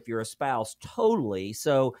change if you're a spouse totally.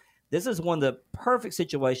 So this is one of the perfect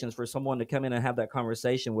situations for someone to come in and have that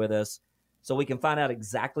conversation with us, so we can find out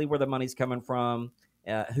exactly where the money's coming from,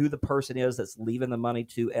 who the person is that's leaving the money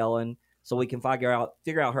to Ellen, so we can figure out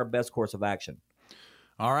her best course of action.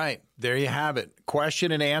 All right, there you have it.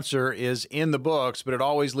 Question and answer is in the books, but it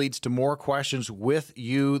always leads to more questions with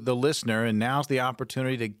you, the listener. And now's the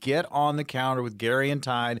opportunity to get on the calendar with Gary and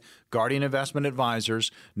Tide, Guardian Investment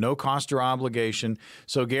Advisors, no cost or obligation.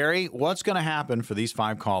 So, Gary, what's going to happen for these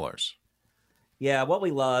 5 callers? Yeah, what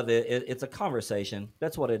we love, it's a conversation.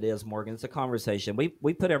 That's what it is, Morgan. It's a conversation.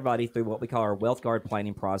 We put everybody through what we call our Wealth Guard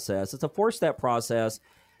planning process. It's a 4-step process.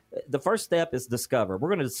 The first step is discover. We're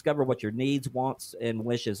going to discover what your needs, wants, and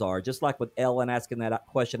wishes are. Just like with Ellen asking that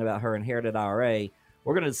question about her inherited IRA,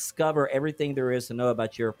 we're going to discover everything there is to know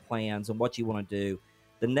about your plans and what you want to do.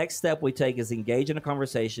 The next step we take is engage in a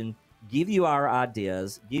conversation, give you our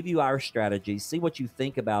ideas, give you our strategies, see what you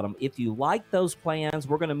think about them. If you like those plans,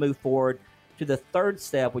 we're going to move forward to the third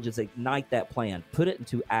step, which is ignite that plan, put it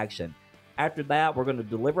into action. After that, we're going to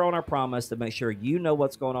deliver on our promise to make sure you know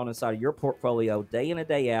what's going on inside of your portfolio day in and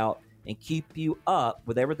day out, and keep you up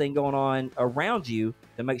with everything going on around you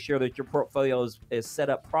to make sure that your portfolio is set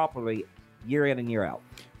up properly year in and year out.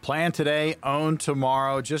 Plan today, own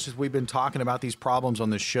tomorrow. Just as we've been talking about these problems on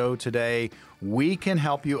the show today, we can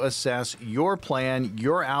help you assess your plan,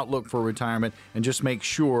 your outlook for retirement, and just make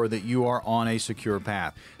sure that you are on a secure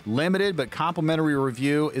path. Limited but complimentary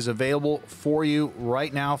review is available for you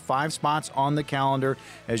right now. 5 spots on the calendar.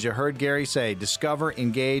 As you heard Gary say, discover,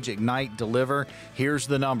 engage, ignite, deliver. Here's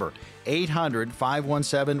the number.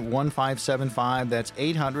 800-517-1575. That's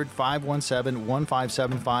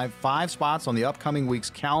 800-517-1575. 5 spots on the upcoming week's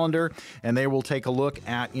calendar, and they will take a look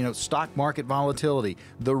at, stock market volatility,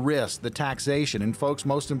 the risk, the taxation, and folks,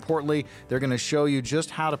 most importantly, they're going to show you just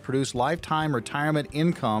how to produce lifetime retirement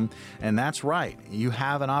income. And that's right. You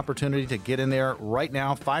have an opportunity to get in there right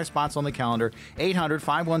now. 5 spots on the calendar.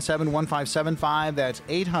 800-517-1575. That's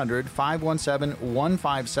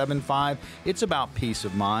 800-517-1575. It's about peace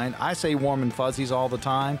of mind. I say warm and fuzzies all the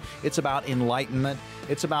time. It's about enlightenment.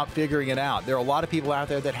 It's about figuring it out. There are a lot of people out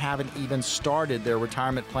there that haven't even started their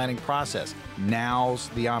retirement planning process. Now's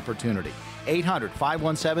the opportunity.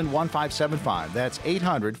 800-517-1575. That's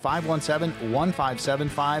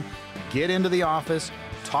 800-517-1575. Get into the office,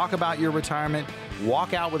 talk about your retirement,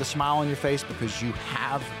 walk out with a smile on your face because you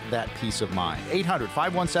have that peace of mind.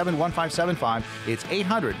 800-517-1575. It's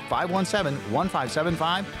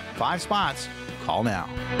 800-517-1575. 5 spots. Call now.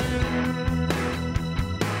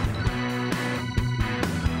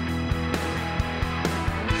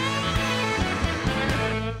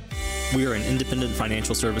 We are an independent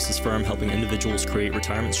financial services firm helping individuals create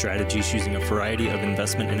retirement strategies using a variety of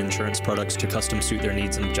investment and insurance products to custom suit their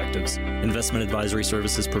needs and objectives. Investment advisory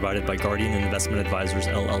services provided by Guardian Investment Advisors,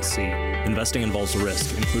 LLC. Investing involves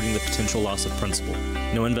risk, including the potential loss of principal.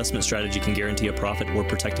 No investment strategy can guarantee a profit or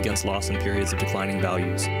protect against loss in periods of declining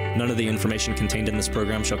values. None of the information contained in this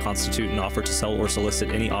program shall constitute an offer to sell or solicit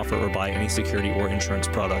any offer or buy any security or insurance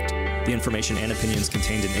product. The information and opinions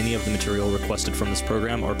contained in any of the material requested from this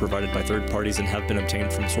program are provided by third parties and have been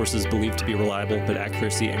obtained from sources believed to be reliable, but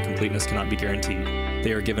accuracy and completeness cannot be guaranteed.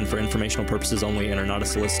 They are given for informational purposes only and are not a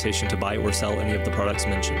solicitation to buy or sell any of the products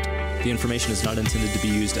mentioned. The information is not intended to be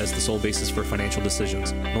used as the sole basis for financial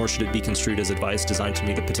decisions, nor should it be construed as advice designed to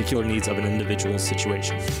meet the particular needs of an individual's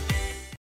situation.